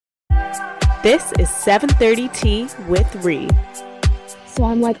This is 730 Tea with Ree. So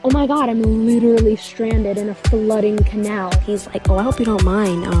I'm like, oh my God, I'm literally stranded in a flooding canal. He's like, oh, I hope you don't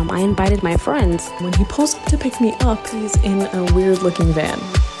mind. I invited my friends. When he pulls up to pick me up, he's in a weird looking van.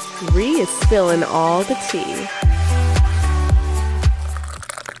 Ree is spilling all the tea.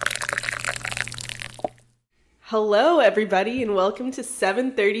 Hello, everybody, and welcome to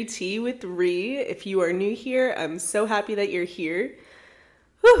 730 Tea with Ree. If you are new here, I'm so happy that you're here.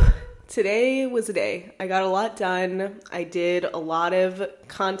 Whew. Today was a day. I got a lot done. I did a lot of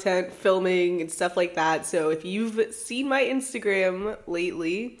content filming and stuff like that. So if you've seen my Instagram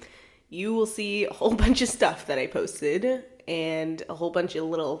lately, you will see a whole bunch of stuff that I posted and a whole bunch of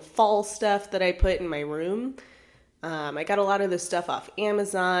little fall stuff that I put in my room. I got a lot of this stuff off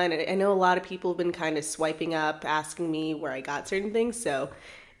Amazon. I know a lot of people have been kind of swiping up, asking me where I got certain things. So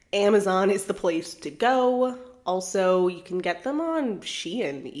Amazon is the place to go. Also, you can get them on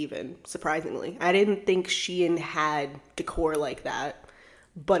Shein even, surprisingly. I didn't think Shein had decor like that,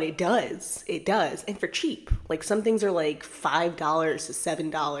 but it does. It does. And for cheap. Like, some things are like $5 to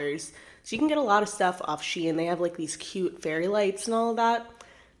 $7. So you can get a lot of stuff off Shein. They have like these cute fairy lights and all of that.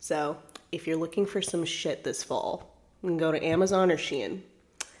 So if you're looking for some shit this fall, you can go to Amazon or Shein.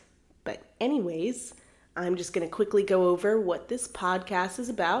 But anyways, I'm just going to quickly go over what this podcast is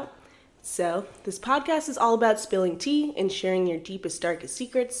about. So, this podcast is all about spilling tea and sharing your deepest, darkest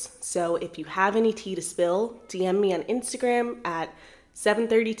secrets. So, if you have any tea to spill, DM me on Instagram at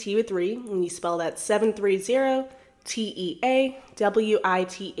 730tea with Ree, and you spell that 730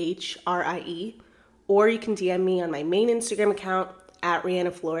 TEAWITHRIE, or you can DM me on my main Instagram account at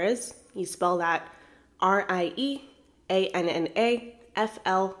Rihanna Flores. You spell that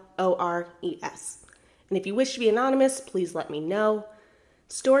RIEANNAFLORES. And if you wish to be anonymous, please let me know.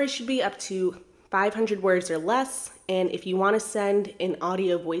 Stories should be up to 500 words or less, and if you want to send an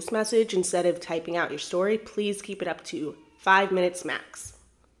audio voice message instead of typing out your story, please keep it up to 5 minutes max.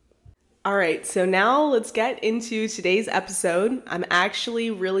 Alright, so now let's get into today's episode. I'm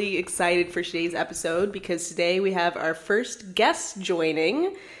actually really excited for today's episode because today we have our first guest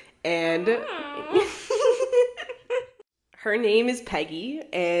joining, and her name is Peggy,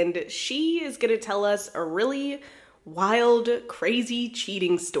 and she is going to tell us a really wild, crazy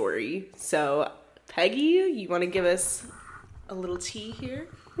cheating story. So, Peggy, you want to give us a little tea here?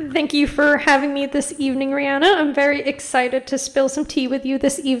 Thank you for having me this evening, Rihanna. I'm very excited to spill some tea with you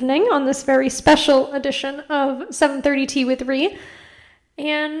this evening on this very special edition of 730 Tea with Ree.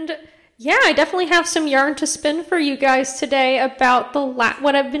 And yeah, I definitely have some yarn to spin for you guys today about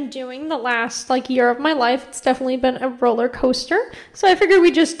what I've been doing the last year of my life. It's definitely been a roller coaster. So I figured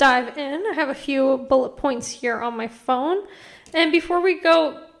we just dive in. I have a few bullet points here on my phone. And before we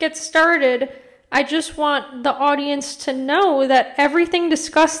get started, I just want the audience to know that everything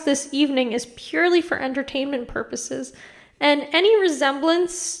discussed this evening is purely for entertainment purposes. And any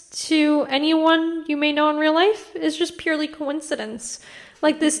resemblance to anyone you may know in real life is just purely coincidence.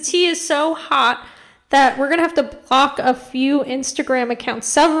 This tea is so hot that we're going to have to block a few Instagram accounts,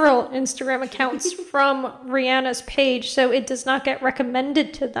 several Instagram accounts from Rihanna's page so it does not get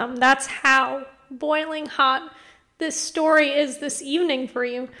recommended to them. That's how boiling hot this story is this evening for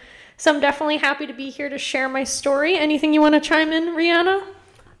you. So I'm definitely happy to be here to share my story. Anything you want to chime in, Rihanna?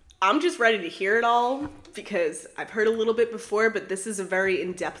 I'm just ready to hear it all because I've heard a little bit before, but this is a very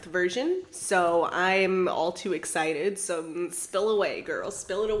in-depth version, so I'm all too excited. So spill away, girl.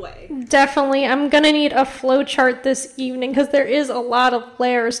 Spill it away. Definitely. I'm going to need a flow chart this evening because there is a lot of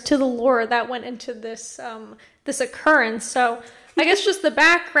layers to the lore that went into this occurrence. So I guess just the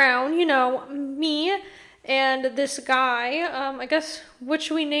background, me and this guy, I guess, what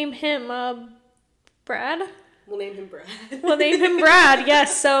should we name him? Brad? We'll name him Brad.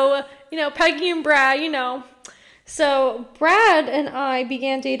 Yes. So, Peggy and Brad, So, Brad and I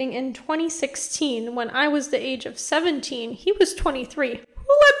began dating in 2016 when I was the age of 17. He was 23. Who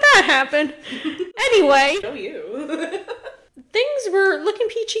let that happen? Anyway. Show you. Things were looking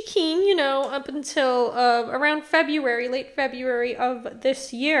peachy keen, up until around late February of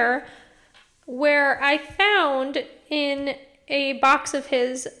this year, where I found in a box of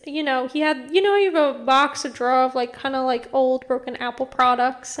his, he had, you have a box, a drawer of old broken Apple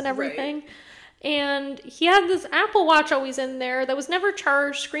products and everything. Right. And he had this Apple Watch always in there that was never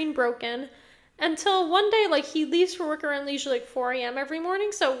charged, screen broken, until one day, he leaves for work around usually 4 a.m. every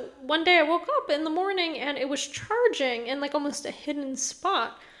morning. So one day I woke up in the morning and it was charging in almost a hidden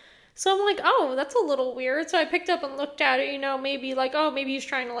spot. So I'm like, oh, that's a little weird. So I picked up and looked at it, maybe maybe he's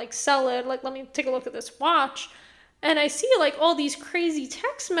trying to sell it. Let me take a look at this watch. And I see like all these crazy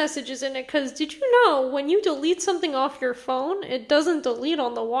text messages in it, because did you know when you delete something off your phone, it doesn't delete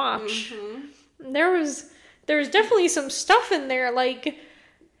on the watch? Mm-hmm. There's definitely some stuff in there, like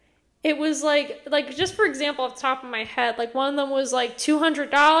it was like just for example, off the top of my head, like one of them was like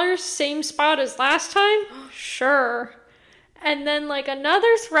 $200, same spot as last time. Sure. And then like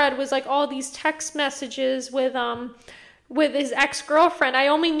another thread was like all these text messages with his ex-girlfriend. I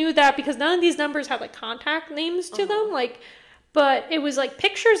only knew that because none of these numbers had like contact names to them, like, but it was like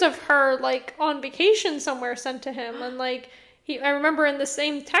pictures of her like on vacation somewhere sent to him. And like I remember in the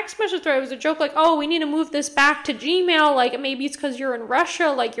same text message thread, it was a joke like, oh, we need to move this back to Gmail, like maybe it's because you're in Russia,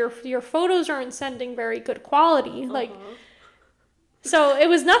 like your photos aren't sending very good quality, like, so it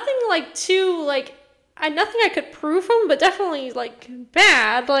was nothing like too like nothing I could prove from, but definitely like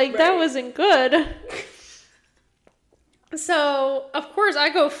bad, like that wasn't good. So, of course, I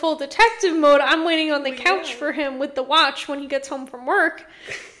go full detective mode. I'm waiting on the couch for him with the watch when he gets home from work.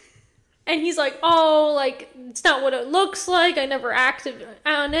 And he's like, oh, like, it's not what it looks like. I never acted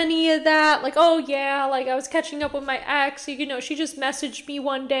on any of that. Like, oh, yeah, like, I was catching up with my ex. You know, she just messaged me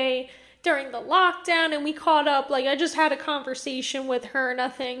one day during the lockdown, and we caught up. Like, I just had a conversation with her,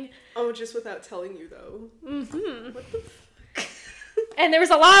 nothing. Oh, just without telling you, though? Mm-hmm. What the And there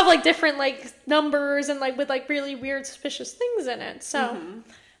was a lot of, like, different, like, numbers and, like, with, like, really weird, suspicious things in it. So,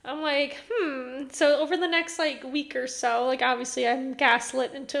 I'm like, So, over the next, like, week or so, like, obviously I'm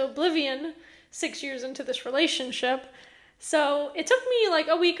gaslit into oblivion 6 years into this relationship. So, it took me, like,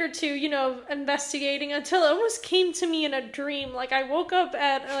 a week or two, you know, investigating until it almost came to me in a dream. Like, I woke up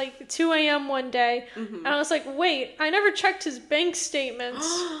at, like, 2 a.m. one day, and I was like, wait, I never checked his bank statements.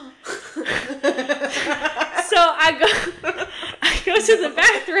 So, I go to the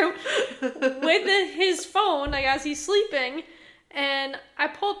bathroom with his phone, like, as he's sleeping, and I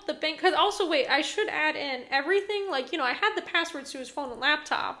pull up the bank, because also, wait, I should add in everything, like, you know, I had the passwords to his phone and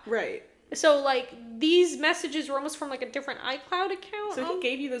laptop. Right. So, like, these messages were almost from, like, a different iCloud account. So he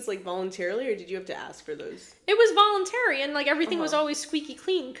gave you those, like, voluntarily, or did you have to ask for those? It was voluntary, and, like, everything was always squeaky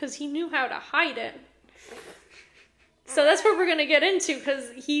clean, because he knew how to hide it. So that's what we're going to get into,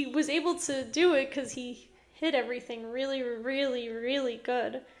 because he was able to do it, because he hid everything really, really, really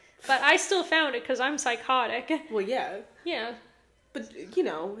good. But I still found it, because I'm psychotic. Well, yeah. Yeah. But, you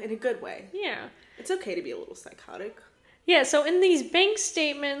know, in a good way. Yeah. It's okay to be a little psychotic. Yeah, so in these bank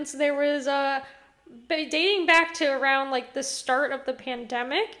statements, there was, dating back to around, like, the start of the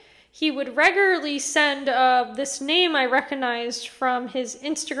pandemic, he would regularly send this name I recognized from his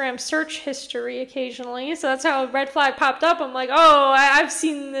Instagram search history occasionally. So that's how a red flag popped up. I'm like, oh, I've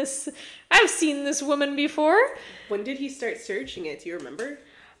seen this woman before. When did he start searching it? Do you remember?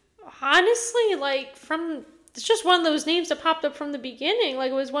 Honestly, like, it's just one of those names that popped up from the beginning.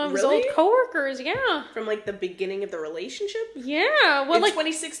 Like, it was one of his old coworkers, yeah. From, like, the beginning of the relationship? Yeah. Well, in like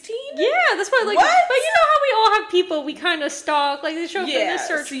 2016? Yeah, that's why, like, what? But you know how we all have people we kind of stalk, like, they show up in the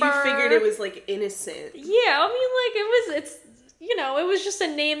search bar. So you figured it was, like, innocent. Yeah, I mean, like, it's, you know, it was just a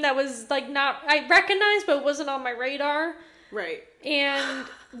name that was, like, not, I recognized, but it wasn't on my radar. Right. And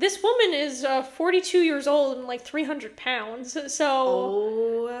this woman is 42 years old and like 300 pounds.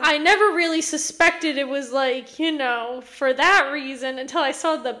 So I never really suspected it was like, you know, for that reason until I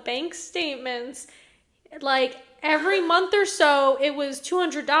saw the bank statements. Like every month or so, it was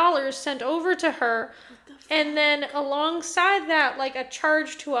 $200 sent over to her. And then alongside that, like a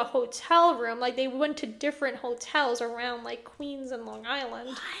charge to a hotel room. Like they went to different hotels around like Queens and Long Island.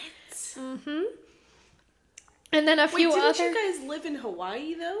 What? Mm-hmm. And then a few didn't you guys live in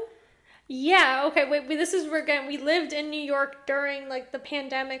Hawaii, though? Yeah, okay, wait, this is where, again, we lived in New York during, like, the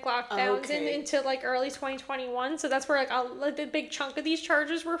pandemic lockdowns into, like, early 2021, so that's where, like, the big chunk of these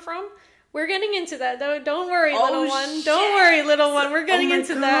charges were from. We're getting into that, though. Don't worry, little one. Shit. Don't worry, little one. We're getting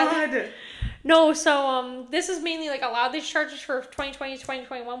into that. God. No, so, this is mainly, like, a lot of these charges for 2020 to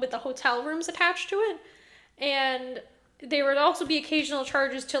 2021 with the hotel rooms attached to it, and there would also be occasional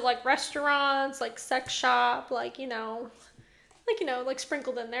charges to, like, restaurants, like, sex shop, like, you know, like,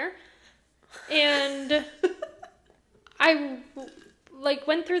 sprinkled in there. And I, like,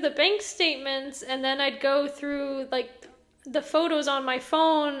 went through the bank statements, and then I'd go through, like, the photos on my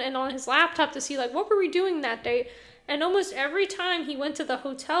phone and on his laptop to see, like, what were we doing that day? And almost every time he went to the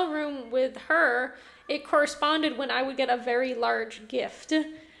hotel room with her, it corresponded when I would get a very large gift.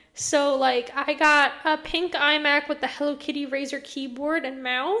 So, like, I got a pink iMac with the Hello Kitty Razer keyboard and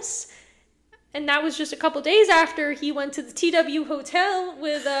mouse. And that was just a couple days after he went to the TW Hotel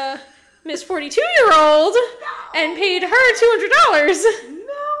with Miss 42-year-old and paid her $200.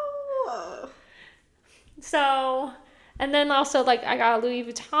 No! So, And then also, like, I got a Louis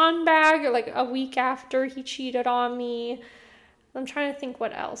Vuitton bag, like, a week after he cheated on me. I'm trying to think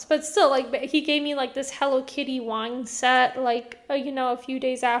what else. But still, like, he gave me, like, this Hello Kitty wine set, like, you know, a few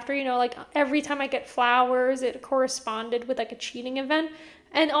days after. You know, like, every time I get flowers, it corresponded with, like, a cheating event.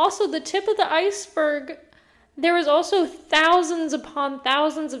 And also, the tip of the iceberg, there was also thousands upon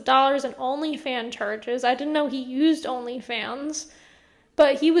thousands of dollars in OnlyFans charges. I didn't know he used OnlyFans.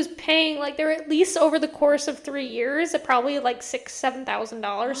 But he was paying, like, there were at least over the course of 3 years, probably like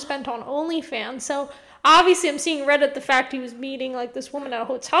 $6,000-$7,000 spent on OnlyFans. So obviously I'm seeing Reddit the fact he was meeting, like, this woman at a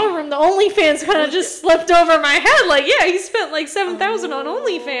hotel room. The OnlyFans kind of just slipped over my head. Like, yeah, he spent like $7,000 on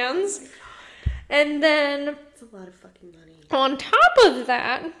OnlyFans. And then That's a lot of fucking money. on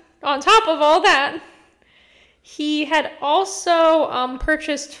top of all that, he had also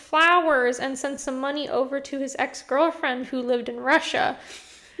purchased flowers and sent some money over to his ex-girlfriend who lived in Russia.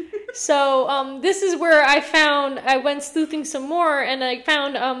 So this is where I went sleuthing some more, and I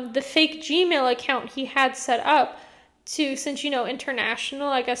found the fake Gmail account he had set up to, since, you know, international,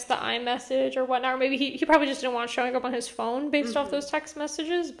 I guess the iMessage or whatnot, or maybe he probably just didn't want it showing up on his phone based off those text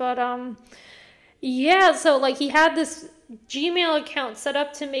messages, but yeah, so, like, he had this Gmail account set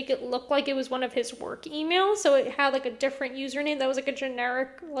up to make it look like it was one of his work emails, so it had, like, a different username that was, like, a generic,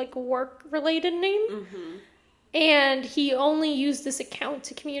 like, work-related name. And he only used this account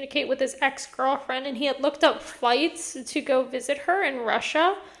to communicate with his ex-girlfriend, and he had looked up flights to go visit her in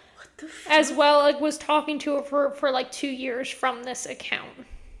Russia, as well, like, was talking to her for like 2 years from this account.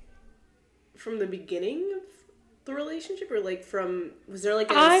 From the beginning of the relationship, or, like, was there,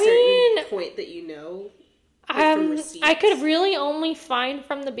 like, a certain point that you know? I could really only find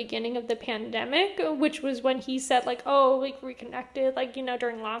from the beginning of the pandemic, which was when he said, like, oh, like, reconnected, like, you know,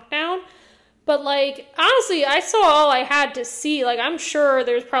 during lockdown. But, like, honestly, I saw all I had to see. Like, I'm sure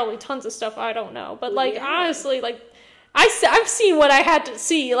there's probably tons of stuff I don't know. But, like, honestly, like, I've seen what I had to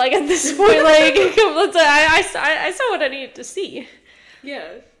see. Like, at this point, like, I saw what I needed to see.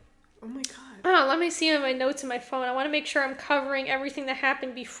 Yeah. Oh, my God. Oh, let me see on my notes in my phone. I want to make sure I'm covering everything that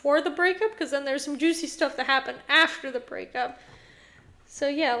happened before the breakup, because then there's some juicy stuff that happened after the breakup. So,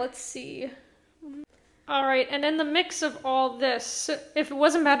 yeah, let's see. All right, and in the mix of all this, if it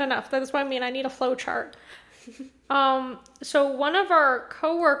wasn't bad enough, that's what I mean, I need a flow chart. So one of our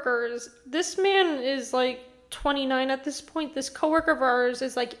coworkers, this man is like 29 at this point. This coworker of ours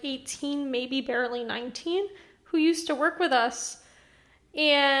is like 18, maybe barely 19, who used to work with us.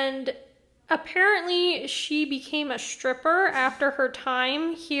 And apparently she became a stripper after her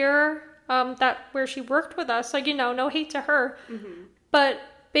time here, where she worked with us. Like, you know, no hate to her. But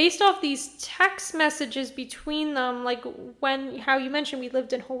based off these text messages between them, like how you mentioned we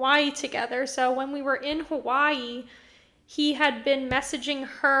lived in Hawaii together. So when we were in Hawaii, he had been messaging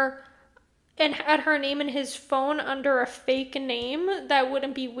her and had her name in his phone under a fake name that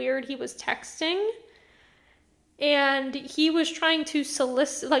wouldn't be weird. He was texting. And he was trying to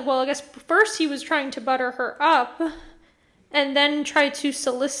solicit, like, well, I guess first he was trying to butter her up, and then tried to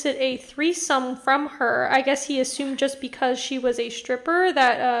solicit a threesome from her. I guess he assumed just because she was a stripper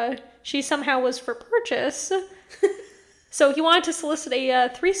that she somehow was for purchase. So he wanted to solicit a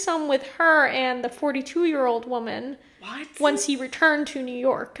threesome with her and the 42-year-old woman. What? Once he returned to New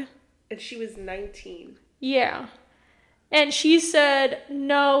York. And she was 19. Yeah. And she said,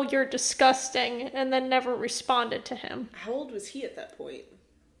 no, you're disgusting, and then never responded to him. How old was he at that point?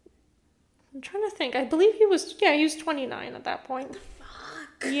 I'm trying to think. I believe he was 29 at that point.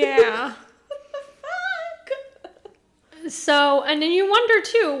 Fuck. Yeah. Fuck. So, and then you wonder,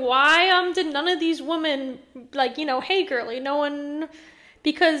 too, why did none of these women, like, you know, hey, girly, no one...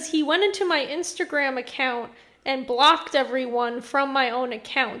 Because he went into my Instagram account and blocked everyone from my own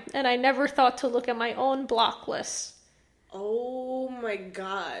account, and I never thought to look at my own block list. Oh my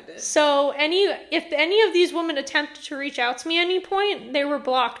God. So if any of these women attempted to reach out to me at any point, they were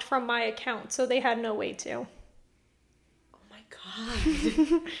blocked from my account, so they had no way to. Oh my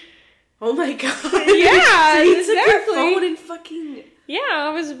God. Oh my God. Yeah, so exactly. Took your phone and fucking...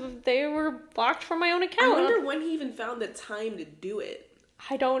 Yeah, they were blocked from my own account. I wonder when he even found the time to do it.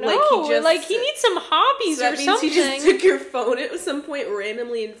 I don't know. Like, he needs some hobbies so that or means something. He just took your phone at some point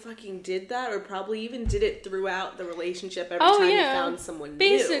randomly and fucking did that, or probably even did it throughout the relationship every time he found someone new.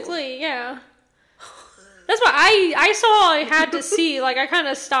 Basically, yeah. That's why I saw all I had to see. Like, I kind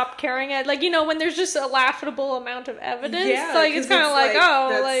of stopped caring. Like, you know, when there's just a laughable amount of evidence, like, it's kind of like,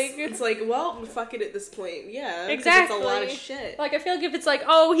 it's like, well, fuck it at this point. Yeah, exactly. It's a lot of shit. Like, I feel like if it's like,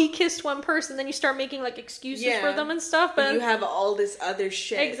 oh, he kissed one person, then you start making, like, excuses for them and stuff. But you have all this other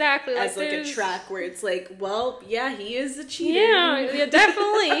shit. Exactly. As, like, a track where it's like, well, yeah, he is a cheater. Yeah,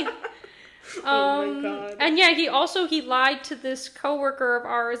 definitely. Oh my God. And yeah, he lied to this coworker of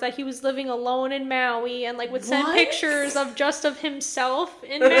ours that he was living alone in Maui and like would send What? pictures of himself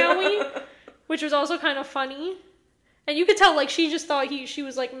in Maui, which was also kind of funny. And you could tell like she just thought she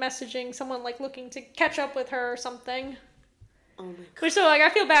was like messaging someone like looking to catch up with her or something. Oh my God. Which so like I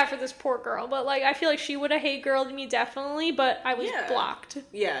feel bad for this poor girl, but like I feel like she would have hate girled me definitely, but I was blocked.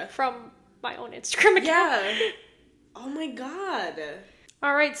 Yeah. From my own Instagram account. Yeah. Oh my God.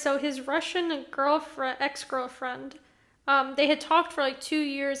 All right, so his Russian ex-girlfriend, they had talked for like 2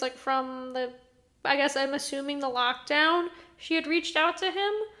 years, like from I guess I'm assuming the lockdown. She had reached out to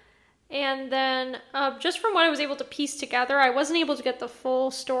him, and then just from what I was able to piece together, I wasn't able to get the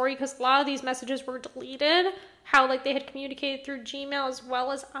full story because a lot of these messages were deleted. How like they had communicated through Gmail as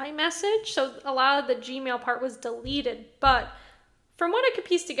well as iMessage, so a lot of the Gmail part was deleted. But from what I could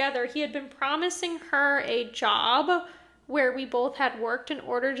piece together, he had been promising her a job where we both had worked in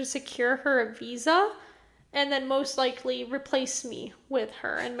order to secure her a visa and then most likely replace me with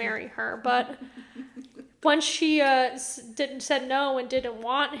her and marry her. But once she said no and didn't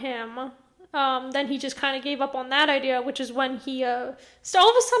want him, then he just kind of gave up on that idea, which is when he so all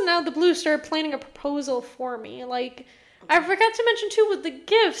of a sudden out of the blue started planning a proposal for me. Like, I forgot to mention too with the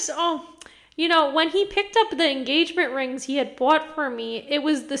gifts. You know, when he picked up the engagement rings he had bought for me, it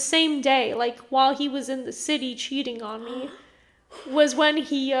was the same day, like, while he was in the city cheating on me, was when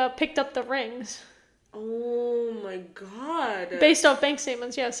he picked up the rings. Oh my God. Based off bank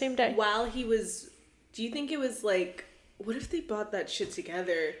statements, yeah, same day. While he was... Do you think it was, like... What if they bought that shit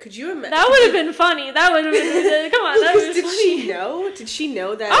together? Could you imagine? That would have been funny. That would have been... Come on, that was Did funny. she know? Did she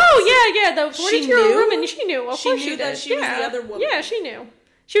know that... Oh, yeah, the 42-year-old knew? woman, she knew. Of She course knew she that did. she was the other woman. Yeah, she knew.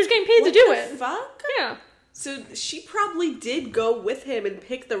 She was getting paid What to do the it. fuck? Yeah. So she probably did go with him and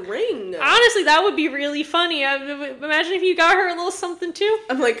pick the ring. Honestly, that would be really funny. Imagine if you got her a little something too.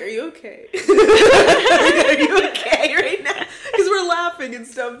 I'm like, are you okay? Are you okay right now? Because we're laughing and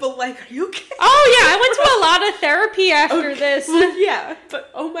stuff, but like, are you okay? Oh yeah, I went to a lot of therapy after this. Well, yeah,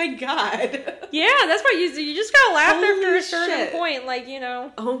 but oh my God. Yeah, that's why you just gotta laugh Holy after a certain shit. point, like, you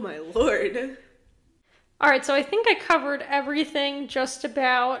know. Oh my Lord. Alright, so I think I covered everything just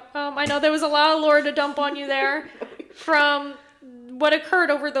about. I know there was a lot of lore to dump on you there from what occurred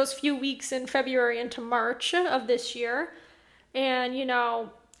over those few weeks in February into March of this year. And, you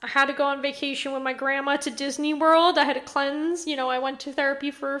know, I had to go on vacation with my grandma to Disney World. I had to cleanse. You know, I went to therapy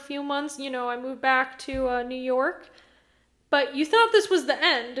for a few months. You know, I moved back to New York. But you thought this was the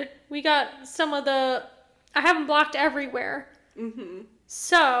end. We got some of the... I haven't blocked everywhere. Mm-hmm.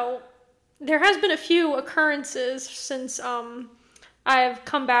 So... There has been a few occurrences since I've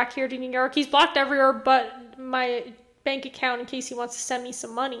come back here to New York. He's blocked everywhere but my bank account in case he wants to send me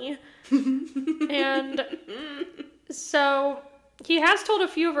some money. And so he has told a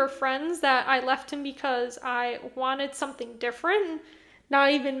few of our friends that I left him because I wanted something different, not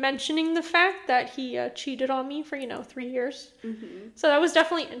even mentioning the fact that he cheated on me for, 3 years. Mm-hmm. So that was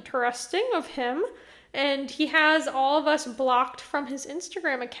definitely interesting of him. And he has all of us blocked from his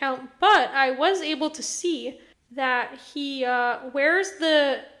Instagram account, but I was able to see that he wears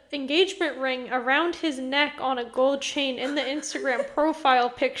the engagement ring around his neck on a gold chain in the Instagram profile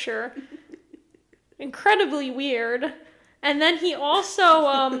picture. Incredibly weird. And then he also,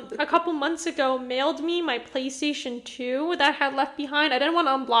 a couple months ago, mailed me my PlayStation 2 that I had left behind. I didn't want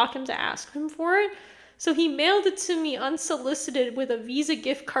to unblock him to ask him for it. So he mailed it to me unsolicited with a Visa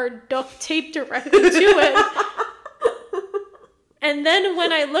gift card duct taped directly to it. And then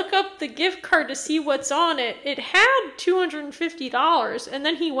when I look up the gift card to see what's on it, it had $250. And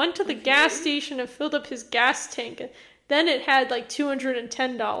then he went to the gas station and filled up his gas tank. Then it had like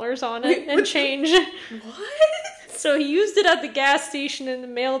 $210 on it and change. What? So he used it at the gas station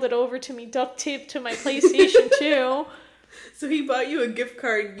and mailed it over to me, duct taped to my PlayStation 2. So he bought you a gift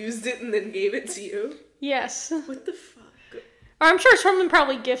card, used it, and then gave it to you? Yes. What the fuck? Or I'm sure someone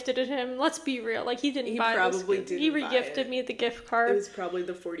probably gifted it him. Let's be real. Like, he didn't buy it. He probably didn't He buy regifted it. me the gift card. It was probably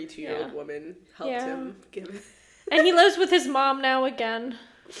the 42-year-old woman helped him give it. And he lives with his mom now again.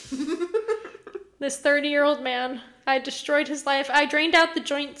 This 30-year-old man. I destroyed his life. I drained out the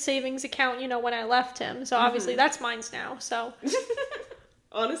joint savings account, when I left him. So obviously that's mine now, so.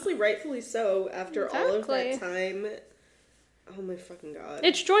 Honestly, rightfully so. After all of that Exactly. time... Oh my fucking God.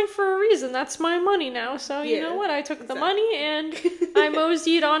 It's joint for a reason. That's my money now. So you know what? I took the money and I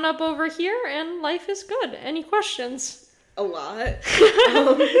moseyed on up over here and life is good. Any questions? A lot.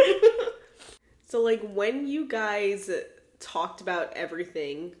 So like when you guys talked about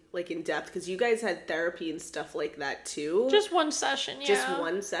everything like in depth, because you guys had therapy and stuff like that too. Just one session, yeah. Just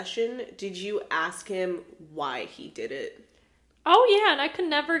one session. Did you ask him why he did it? Oh, yeah, and I could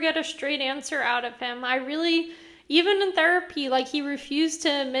never get a straight answer out of him. Even in therapy, like, he refused to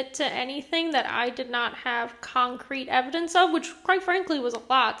admit to anything that I did not have concrete evidence of, which, quite frankly, was a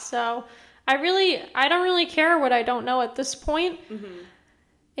lot. So I don't really care what I don't know at this point. Mm-hmm.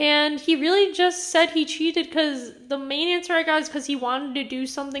 And he really just said he cheated because the main answer I got is because he wanted to do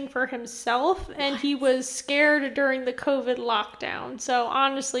something for himself and he was scared during the COVID lockdown. So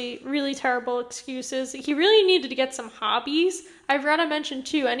honestly, really terrible excuses. He really needed to get some hobbies. I forgot to mention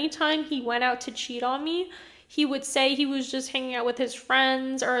too, anytime he went out to cheat on me, he would say he was just hanging out with his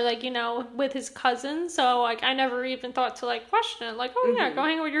friends or like, with his cousins. So like, I never even thought to like question it. Like, oh yeah, go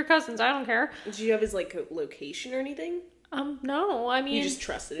hang out with your cousins. I don't care. Did you have his like location or anything? No, I mean... You just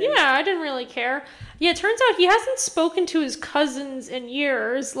trusted him? Yeah, I didn't really care. Yeah, it turns out he hasn't spoken to his cousins in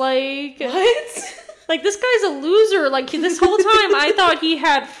years, like... What? Like, this guy's a loser. Like, this whole time, I thought he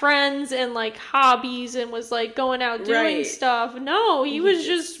had friends and, like, hobbies and was, like, going out doing stuff. No, he was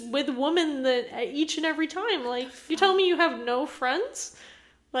just with women each and every time. Like, you tell me you have no friends?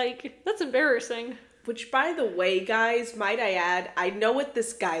 Like, that's embarrassing. Which, by the way, guys, might I add, I know what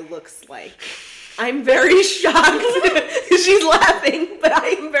this guy looks like. I'm very shocked. She's laughing, but I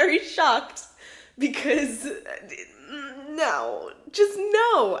am very shocked because no.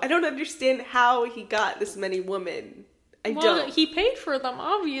 I don't understand how he got this many women. I don't. He paid for them,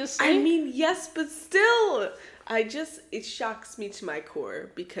 obviously. I mean, yes, but still. It shocks me to my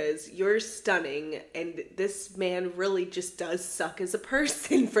core because you're stunning and this man really just does suck as a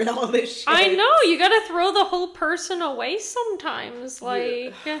person for all this shit. I know, you gotta throw the whole person away sometimes,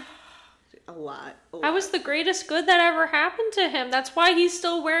 like... Yeah. A lot. I was the greatest good that ever happened to him. That's why he's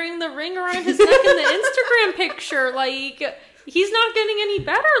still wearing the ring around his neck in the Instagram picture. Like, he's not getting any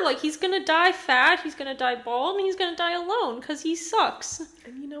better. Like, he's gonna die fat, he's gonna die bald, and he's gonna die alone, because he sucks.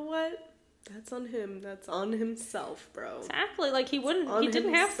 And you know what? That's on him. That's on himself, bro. Exactly. Like, he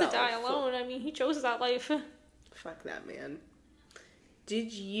didn't have to die alone. I mean, he chose that life. Fuck that man.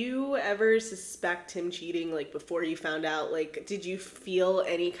 Did you ever suspect him cheating, like, before you found out? Like, did you feel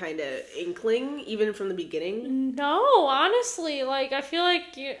any kind of inkling, even from the beginning? No, honestly. Like, I feel like,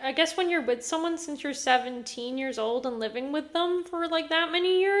 I guess when you're with someone since you're 17 years old and living with them for, like, that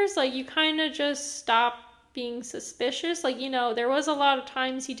many years, like, you kind of just stop being suspicious. Like, there was a lot of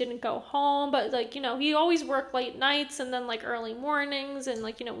times he didn't go home, but, like, he always worked late nights and then, like, early mornings, and,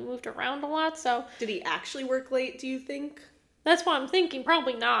 like, we moved around a lot, so... Did he actually work late, do you think? That's what I'm thinking.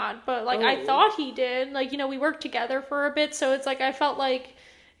 Probably not. But, like, I thought he did. Like, we worked together for a bit. So it's like, I felt like,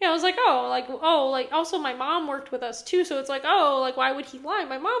 I was like, also my mom worked with us too. So it's like, why would he lie?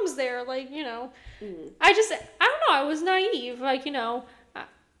 My mom's there. Like, I don't know. I was naive. Like,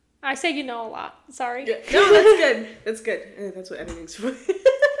 I say a lot. Sorry. Yeah. No, that's good. That's good. That's what everything's for. But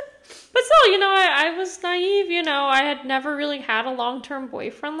still, I was naive, I had never really had a long-term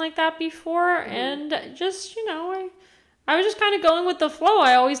boyfriend like that before. And just, I was just kind of going with the flow.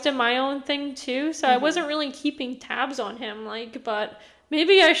 I always did my own thing too, so I wasn't really keeping tabs on him, like, but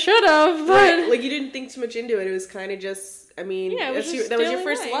maybe I should have. Right, like, you didn't think too much into it. It was kind of just, I mean, that was your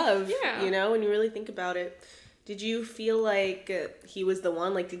first love, when you really think about it. Did you feel like he was the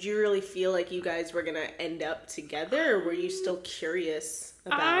one? Like, did you really feel like you guys were going to end up together, or were you still curious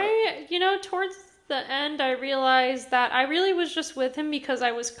about towards the end, I realized that I really was just with him because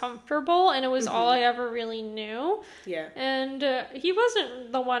I was comfortable and it was all I ever really knew. Yeah. And he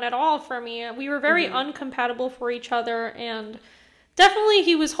wasn't the one at all for me. We were very uncompatible for each other, and definitely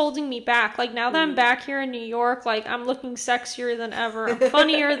he was holding me back. Like, now that I'm back here in New York, like, I'm looking sexier than ever. I'm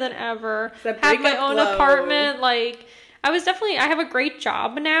funnier than ever. Have my own apartment. Like, I have a great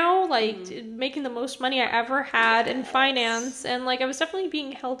job now, like, making the most money I ever had in finance, and, like, I was definitely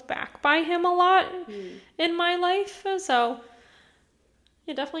being held back by him a lot in my life, so,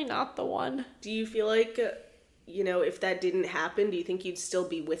 yeah, definitely not the one. Do you feel like, if that didn't happen, do you think you'd still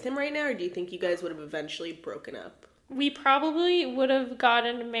be with him right now, or do you think you guys would have eventually broken up? We probably would have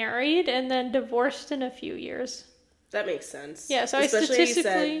gotten married and then divorced in a few years. That makes sense. Yeah, so especially I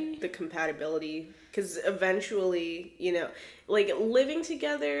statistically... you said the compatibility, because eventually, like, living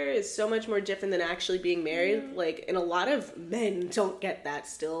together is so much more different than actually being married. Like, and a lot of men don't get that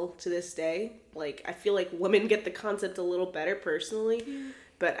still to this day. Like, I feel like women get the concept a little better personally,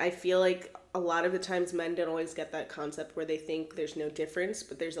 but I feel like a lot of the times men don't always get that concept where they think there's no difference,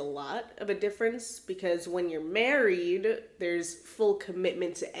 but there's a lot of a difference, because when you're married, there's full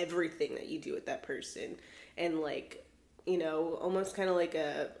commitment to everything that you do with that person. And, like, almost kind of like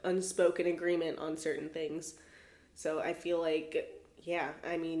a unspoken agreement on certain things. So I feel like, yeah,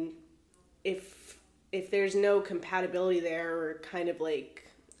 I mean, if there's no compatibility there, or kind of like,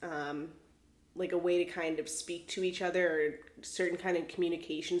 like a way to kind of speak to each other or certain kind of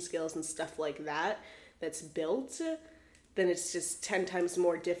communication skills and stuff like that that's built, then it's just 10 times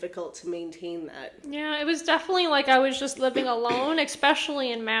more difficult to maintain that. Yeah, it was definitely like I was just living alone,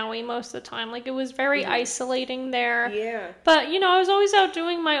 especially in Maui most of the time. Like, it was very isolating there. Yeah. But, you know, I was always out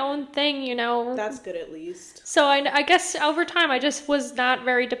doing my own thing, you know. That's good at least. So I guess over time I just was not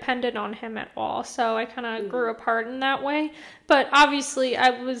very dependent on him at all. So I kind of grew apart in that way. But obviously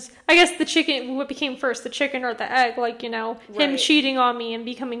I guess what became first, the chicken or the egg? Like, you know, him cheating on me and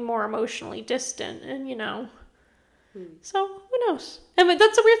becoming more emotionally distant and, you know. So, who knows? And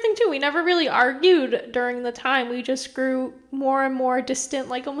that's a weird thing, too. We never really argued during the time. We just grew more and more distant,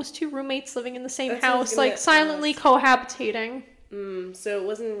 like almost two roommates living in the same house, like silently cohabitating. So it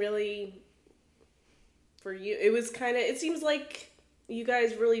wasn't really for you. It was kind of, it seems like you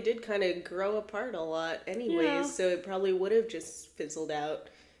guys really did kind of grow apart a lot anyways, so it probably would have just fizzled out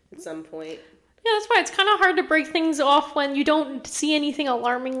at some point. Yeah, that's why it's kind of hard to break things off when you don't see anything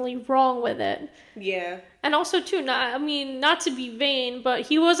alarmingly wrong with it. Yeah. And also, too, not to be vain, but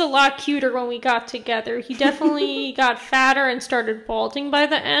he was a lot cuter when we got together. He definitely got fatter and started balding by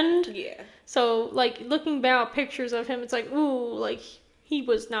the end. Yeah. So, like, looking back at pictures of him, it's like, ooh, like, he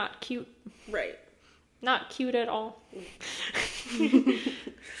was not cute. Right. Not cute at all.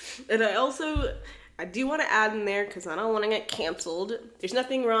 And I do want to add in there, because I don't want to get canceled. There's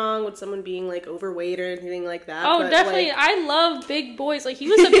nothing wrong with someone being, like, overweight or anything like that. Oh, but, definitely. like, I love big boys. Like, he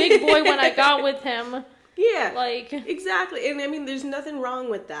was a big boy when I got with him. Yeah. Like. Exactly. And, I mean, there's nothing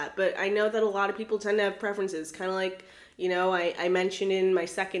wrong with that. But I know that a lot of people tend to have preferences. Kind of like, you know, I mentioned in my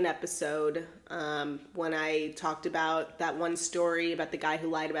second episode when I talked about that one story about the guy who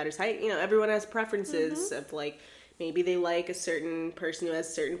lied about his height. You know, everyone has preferences of, like, maybe they like a certain person who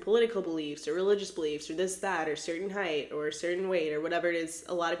has certain political beliefs or religious beliefs or this, that, or certain height or a certain weight or whatever it is.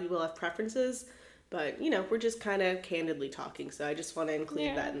 A lot of people have preferences, but, you know, we're just kind of candidly talking, so I just want to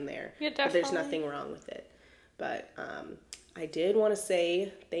include that in there. Yeah, but there's nothing wrong with it. But I did want to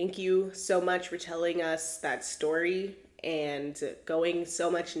say thank you so much for telling us that story and going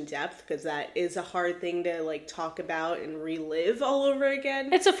so much in depth, because that is a hard thing to, like, talk about and relive all over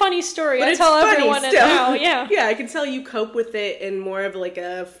again. It's a funny story. But I tell everyone it now, yeah. Yeah, I can tell you cope with it in more of, like,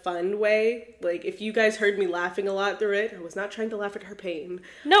 a fun way. Like, if you guys heard me laughing a lot through it, I was not trying to laugh at her pain.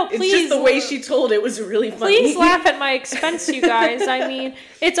 No, please. It's just the way she told it was really funny. Please laugh at my expense, you guys. I mean,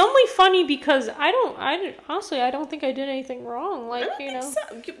 it's only funny because honestly, I don't think I did anything wrong. Like, you know. So.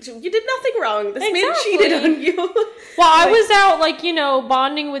 You did nothing wrong. This man cheated on you. Well, I was out, like, you know,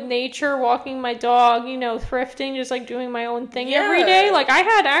 bonding with nature, walking my dog, you know, thrifting, just, like, doing my own thing every day. Like, I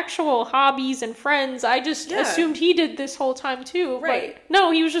had actual hobbies and friends. I just assumed he did this whole time, too. Right. But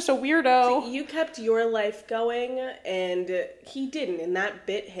no, he was just a weirdo. So you kept your life going, and he didn't, and that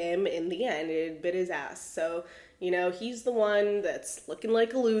bit him in the end. It bit his ass. So, you know, he's the one that's looking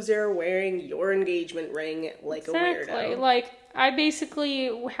like a loser, wearing your engagement ring like a weirdo. Like, I basically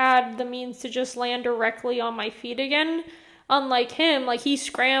had the means to just land directly on my feet again. Unlike him, like, he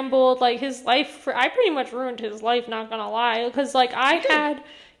scrambled, like, his life, I pretty much ruined his life, not gonna lie, because, like, I had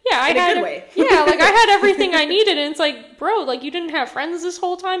a good way. Yeah, like, I had everything I needed, and it's like, bro, like, you didn't have friends this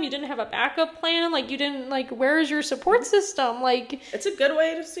whole time, you didn't have a backup plan, like, you didn't, like, where's your support system, like... It's a good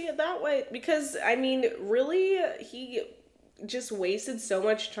way to see it that way, because, I mean, really, he just wasted so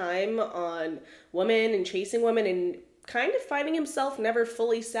much time on women and chasing women and kind of finding himself never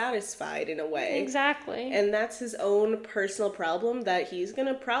fully satisfied in a way. Exactly. And that's his own personal problem that he's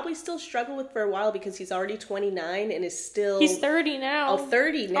gonna probably still struggle with for a while, because he's already 29 and is still... He's 30 now. Oh,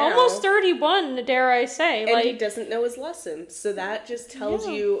 30 now. Almost 31, dare I say. And like, he doesn't know his lesson. So that just tells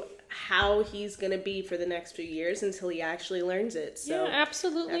you how he's gonna be for the next few years until he actually learns it. So yeah,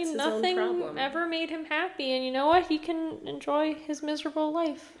 absolutely that's nothing his own problem. ever made him happy. And you know what? He can enjoy his miserable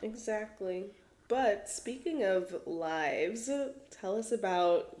life. Exactly. But speaking of lives, tell us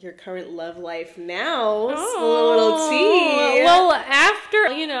about your current love life now. Spill a little tea. Well,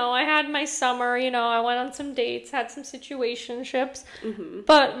 after, you know, I had my summer, you know, I went on some dates, had some situationships. Mm-hmm.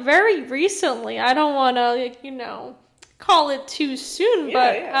 But very recently, I don't want to, like, you know, call it too soon,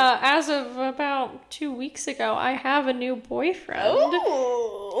 but as of about 2 weeks ago, I have a new boyfriend.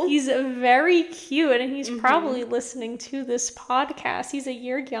 Oh. He's very cute, and he's probably listening to this podcast. He's a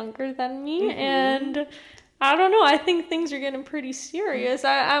year younger than me, and I don't know, I think things are getting pretty serious.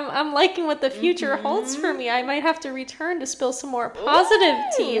 I'm liking what the future holds for me. I might have to return to spill some more positive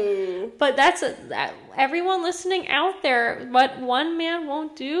tea. But everyone listening out there, what one man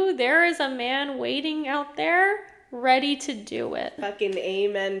won't do, there is a man waiting out there ready to do it. Fucking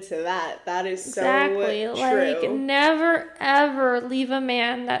amen to that. That is so Exactly. true. Like, never ever leave a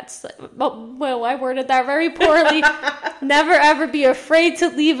man that's, well, I worded that very poorly. Never ever be afraid to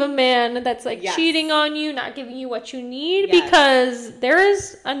leave a man that's like cheating on you, not giving you what you need, because there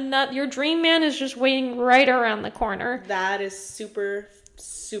is your dream man is just waiting right around the corner. That is super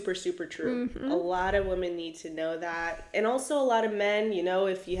true. A lot of women need to know that. And also a lot of men, you know,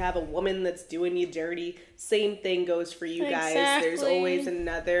 if you have a woman that's doing you dirty, same thing goes for you guys. There's always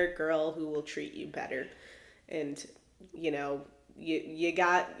another girl who will treat you better. And, you know, you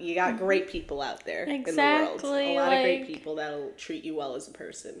got great people out there in the world. A lot of great people that'll treat you well as a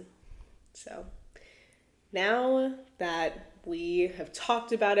person. So now that we have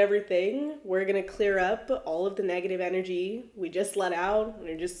talked about everything, we're going to clear up all of the negative energy we just let out,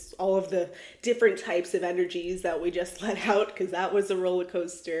 or just all of the different types of energies that we just let out, because that was a roller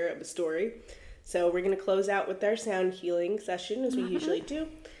coaster of a story. So we're going to close out with our sound healing session as we usually do.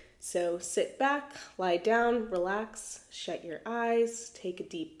 So sit back, lie down, relax, shut your eyes, take a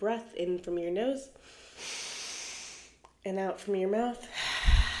deep breath in from your nose and out from your mouth.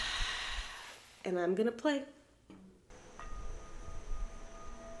 And I'm going to play.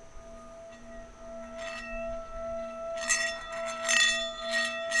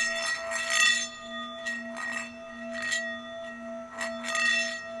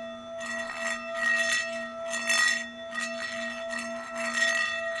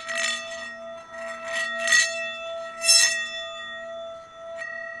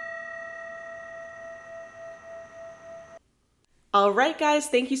 All right, guys,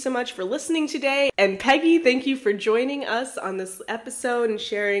 thank you so much for listening today. And Peggy, thank you for joining us on this episode and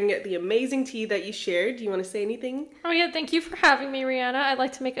sharing the amazing tea that you shared. Do you want to say anything? Oh, yeah, thank you for having me, Rihanna. I'd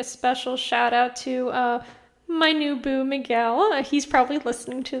like to make a special shout out to my new boo, Miguel. He's probably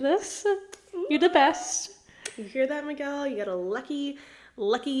listening to this. You're the best. You hear that, Miguel? You got a lucky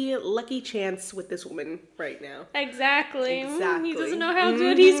chance with this woman right now. Exactly. He doesn't know how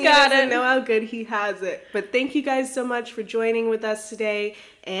good he's got it. He doesn't know how good he has it. But thank you guys so much for joining with us today,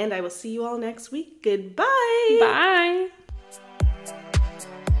 and I will see you all next week. Goodbye. Bye.